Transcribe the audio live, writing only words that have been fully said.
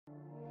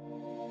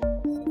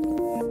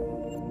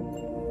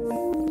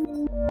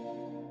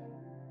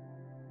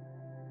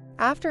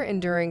After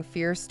enduring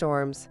fierce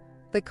storms,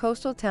 the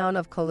coastal town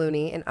of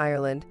Collooney in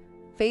Ireland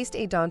faced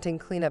a daunting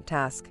cleanup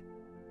task.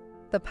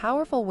 The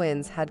powerful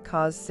winds had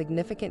caused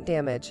significant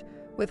damage,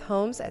 with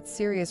homes at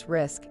serious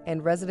risk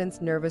and residents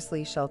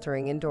nervously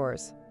sheltering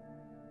indoors.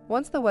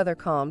 Once the weather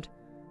calmed,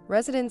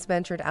 residents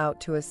ventured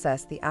out to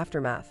assess the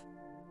aftermath.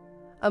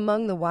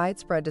 Among the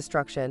widespread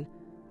destruction,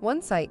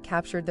 one sight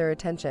captured their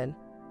attention: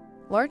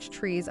 large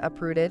trees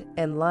uprooted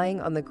and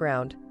lying on the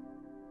ground,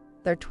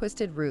 their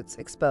twisted roots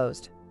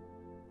exposed.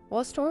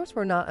 While storms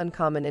were not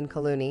uncommon in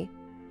Collooney,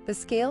 the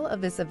scale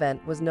of this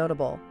event was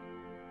notable.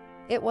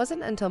 It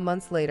wasn't until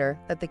months later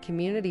that the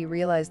community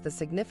realized the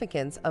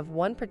significance of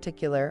one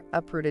particular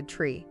uprooted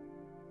tree.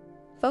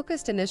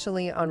 Focused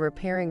initially on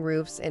repairing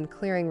roofs and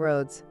clearing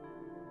roads,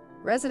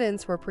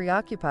 residents were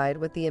preoccupied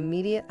with the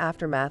immediate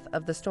aftermath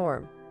of the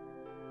storm.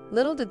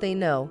 Little did they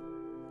know,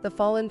 the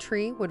fallen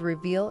tree would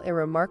reveal a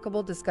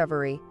remarkable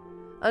discovery,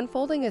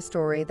 unfolding a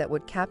story that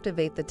would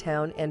captivate the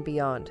town and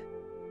beyond.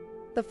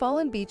 The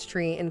fallen beech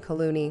tree in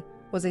Collooney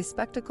was a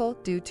spectacle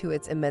due to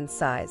its immense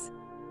size,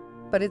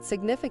 but its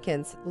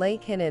significance lay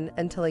hidden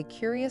until a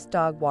curious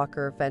dog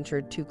walker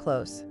ventured too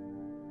close.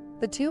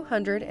 The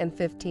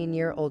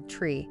 215-year-old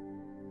tree,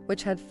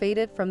 which had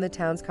faded from the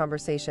town's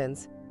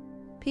conversations,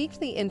 piqued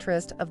the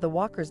interest of the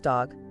walker's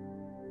dog,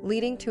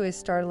 leading to a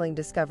startling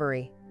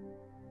discovery.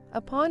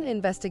 Upon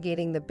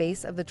investigating the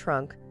base of the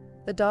trunk,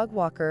 the dog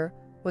walker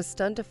was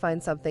stunned to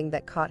find something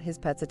that caught his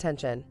pet's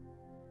attention.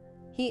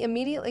 He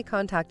immediately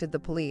contacted the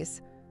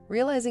police,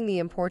 realizing the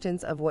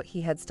importance of what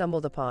he had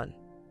stumbled upon.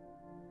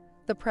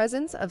 The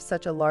presence of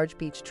such a large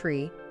beech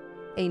tree,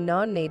 a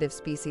non-native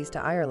species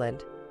to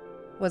Ireland,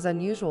 was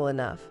unusual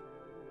enough.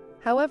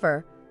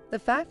 However, the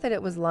fact that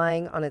it was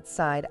lying on its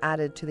side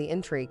added to the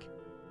intrigue.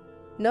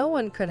 No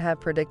one could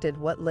have predicted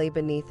what lay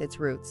beneath its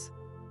roots.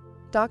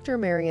 Dr.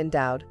 Marion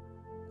Dowd,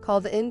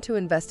 called in to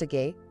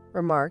investigate,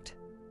 remarked,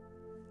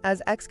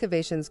 "As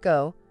excavations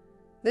go,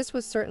 this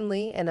was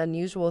certainly an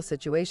unusual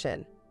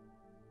situation."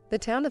 The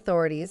town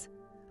authorities,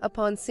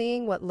 upon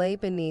seeing what lay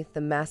beneath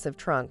the massive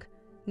trunk,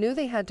 knew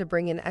they had to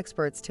bring in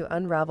experts to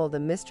unravel the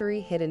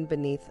mystery hidden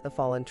beneath the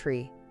fallen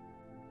tree.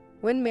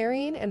 When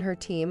Marion and her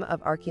team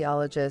of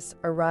archaeologists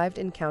arrived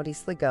in County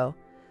Sligo,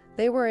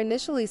 they were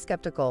initially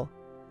skeptical,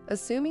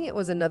 assuming it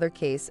was another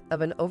case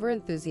of an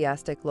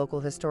overenthusiastic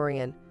local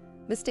historian,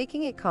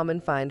 mistaking a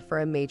common find for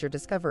a major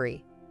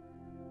discovery.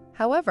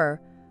 However,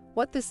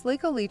 what the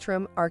Sligo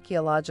Leitrim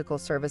Archaeological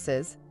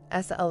Services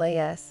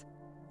 (SLAS)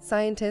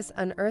 scientists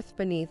unearthed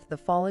beneath the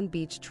fallen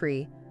beech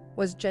tree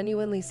was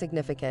genuinely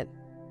significant.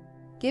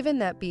 Given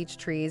that beech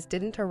trees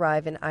didn't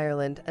arrive in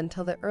Ireland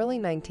until the early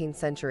 19th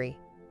century,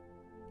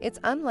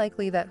 it's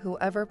unlikely that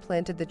whoever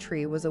planted the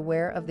tree was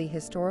aware of the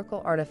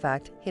historical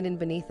artifact hidden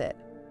beneath it.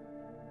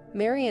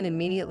 Marion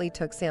immediately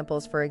took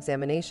samples for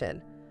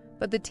examination,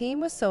 but the team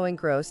was so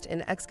engrossed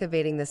in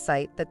excavating the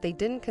site that they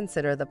didn't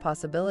consider the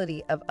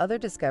possibility of other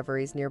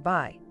discoveries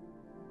nearby.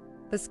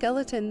 The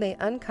skeleton they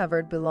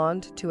uncovered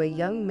belonged to a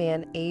young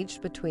man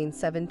aged between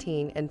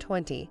 17 and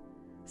 20,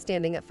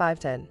 standing at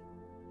 5'10".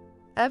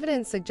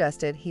 Evidence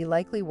suggested he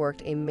likely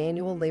worked a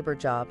manual labor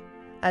job,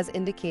 as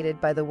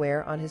indicated by the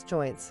wear on his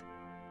joints.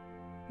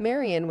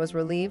 Marion was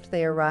relieved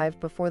they arrived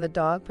before the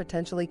dog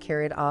potentially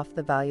carried off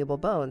the valuable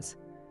bones,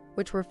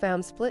 which were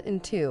found split in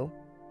two,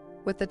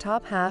 with the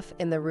top half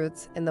in the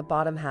roots and the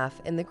bottom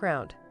half in the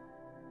ground.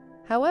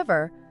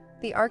 However,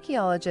 the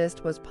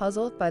archaeologist was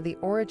puzzled by the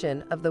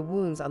origin of the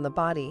wounds on the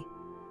body,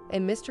 a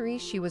mystery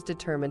she was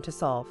determined to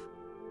solve.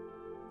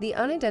 The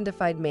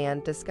unidentified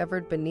man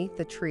discovered beneath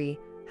the tree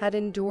had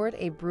endured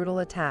a brutal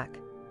attack,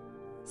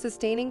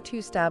 sustaining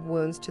 2 stab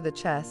wounds to the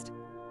chest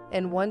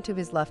and 1 to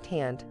his left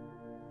hand,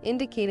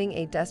 indicating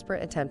a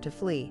desperate attempt to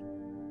flee.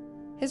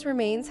 His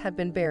remains had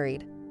been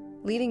buried,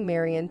 leading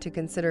Marion to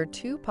consider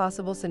 2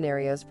 possible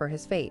scenarios for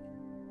his fate.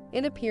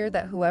 It appeared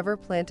that whoever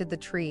planted the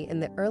tree in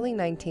the early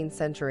 19th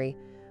century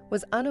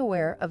was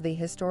unaware of the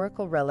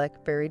historical relic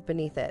buried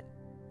beneath it.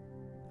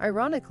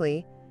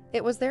 Ironically,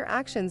 it was their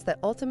actions that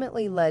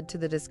ultimately led to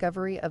the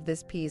discovery of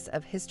this piece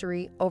of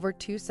history over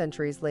 2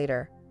 centuries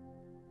later.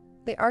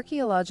 The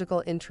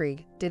archaeological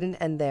intrigue didn't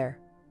end there.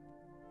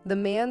 The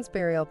man's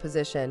burial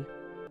position,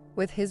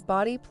 with his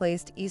body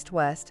placed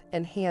east-west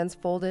and hands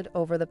folded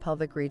over the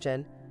pelvic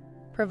region,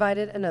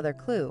 provided another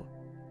clue.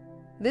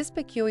 This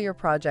peculiar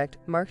project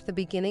marked the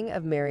beginning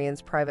of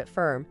Marion's private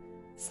firm,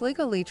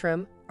 Sligo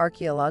Leitrim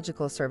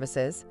Archaeological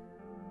Services,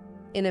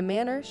 in a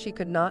manner she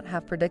could not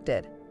have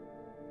predicted.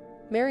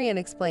 Marion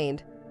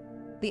explained,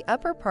 "The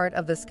upper part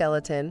of the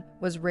skeleton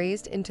was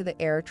raised into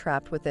the air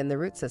trapped within the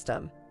root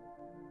system.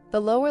 The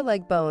lower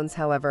leg bones,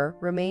 however,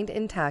 remained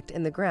intact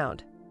in the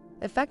ground.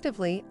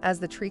 Effectively, as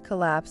the tree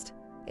collapsed,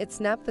 it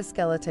snapped the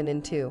skeleton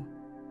in two.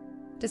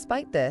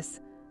 Despite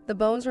this, the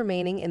bones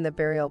remaining in the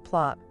burial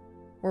plot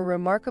were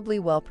remarkably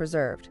well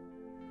preserved,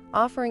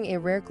 offering a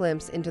rare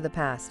glimpse into the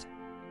past."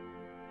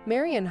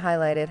 Marion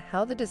highlighted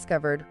how the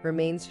discovered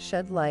remains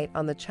shed light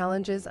on the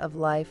challenges of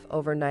life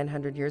over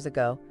 900 years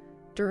ago,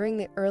 during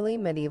the early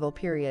medieval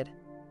period.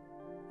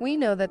 "We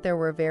know that there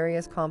were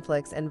various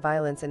conflicts and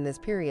violence in this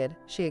period,"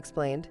 she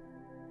explained.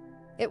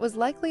 It was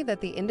likely that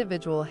the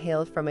individual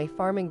hailed from a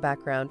farming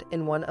background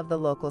in one of the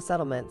local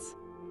settlements.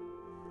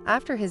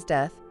 After his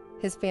death,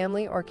 his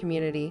family or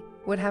community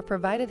would have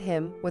provided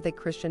him with a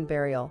Christian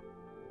burial.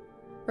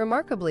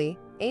 Remarkably,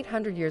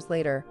 800 years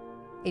later,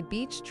 a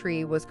beech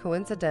tree was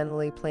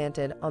coincidentally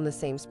planted on the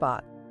same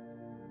spot.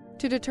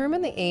 To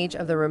determine the age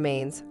of the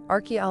remains,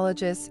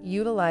 archaeologists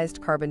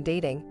utilized carbon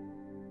dating,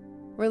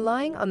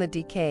 relying on the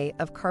decay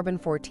of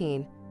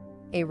carbon-14,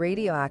 a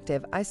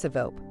radioactive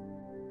isotope.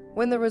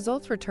 When the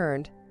results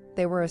returned,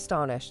 they were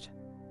astonished.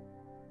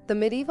 The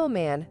medieval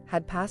man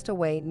had passed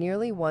away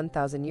nearly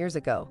 1,000 years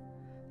ago,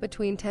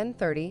 between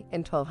 1030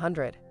 and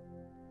 1200.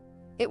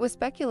 It was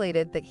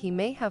speculated that he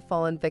may have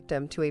fallen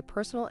victim to a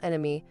personal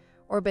enemy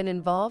or been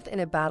involved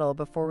in a battle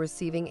before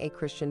receiving a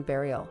Christian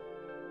burial.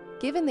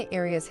 Given the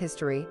area's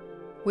history,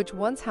 which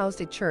once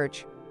housed a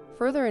church,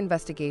 further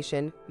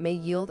investigation may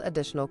yield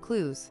additional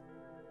clues.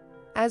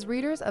 As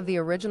readers of the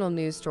original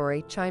news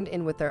story chimed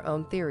in with their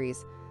own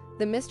theories,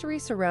 the mystery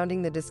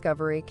surrounding the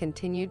discovery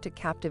continued to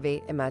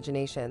captivate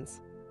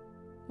imaginations.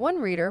 One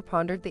reader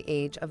pondered the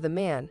age of the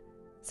man,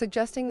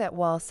 suggesting that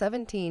while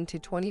 17 to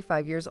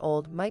 25 years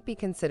old might be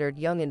considered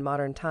young in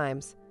modern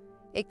times,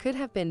 it could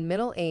have been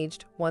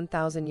middle-aged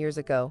 1,000 years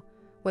ago,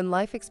 when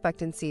life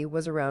expectancy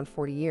was around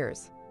 40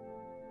 years.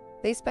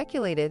 They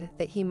speculated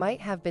that he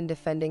might have been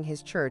defending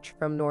his church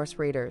from Norse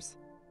raiders.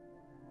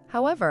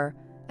 However,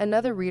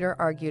 another reader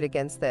argued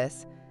against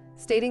this,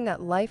 stating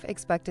that life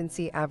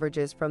expectancy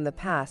averages from the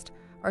past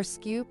are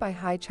skewed by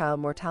high child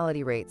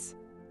mortality rates.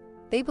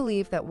 They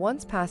believe that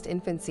once past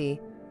infancy,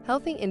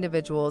 healthy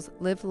individuals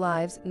lived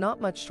lives not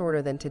much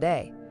shorter than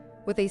today,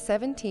 with a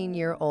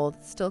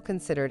 17-year-old still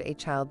considered a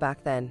child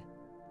back then.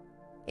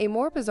 A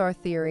more bizarre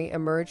theory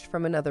emerged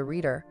from another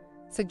reader,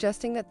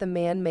 suggesting that the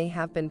man may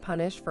have been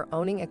punished for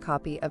owning a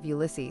copy of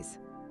Ulysses.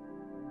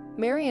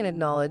 Marian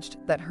acknowledged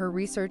that her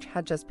research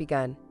had just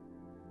begun.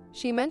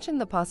 She mentioned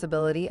the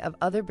possibility of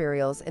other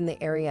burials in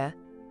the area,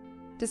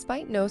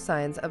 despite no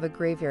signs of a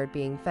graveyard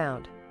being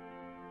found.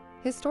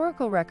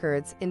 Historical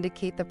records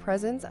indicate the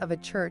presence of a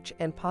church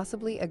and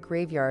possibly a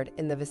graveyard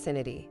in the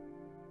vicinity.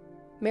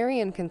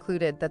 Marian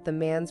concluded that the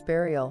man's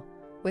burial,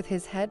 with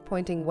his head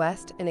pointing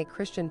west in a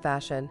Christian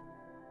fashion,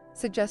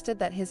 suggested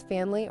that his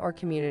family or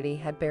community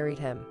had buried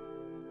him.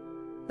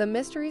 The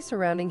mystery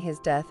surrounding his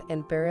death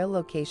and burial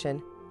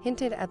location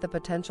hinted at the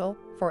potential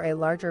for a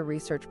larger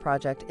research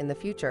project in the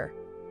future.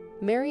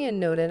 Marian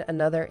noted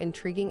another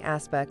intriguing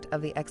aspect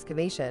of the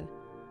excavation: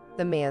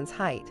 the man's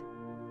height.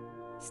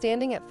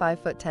 Standing at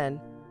 5'10",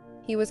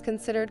 he was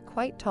considered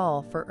quite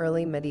tall for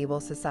early medieval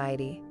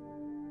society.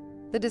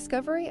 The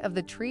discovery of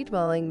the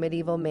tree-dwelling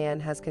medieval man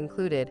has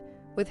concluded,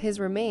 with his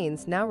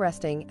remains now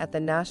resting at the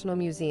National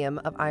Museum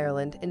of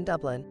Ireland in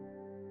Dublin.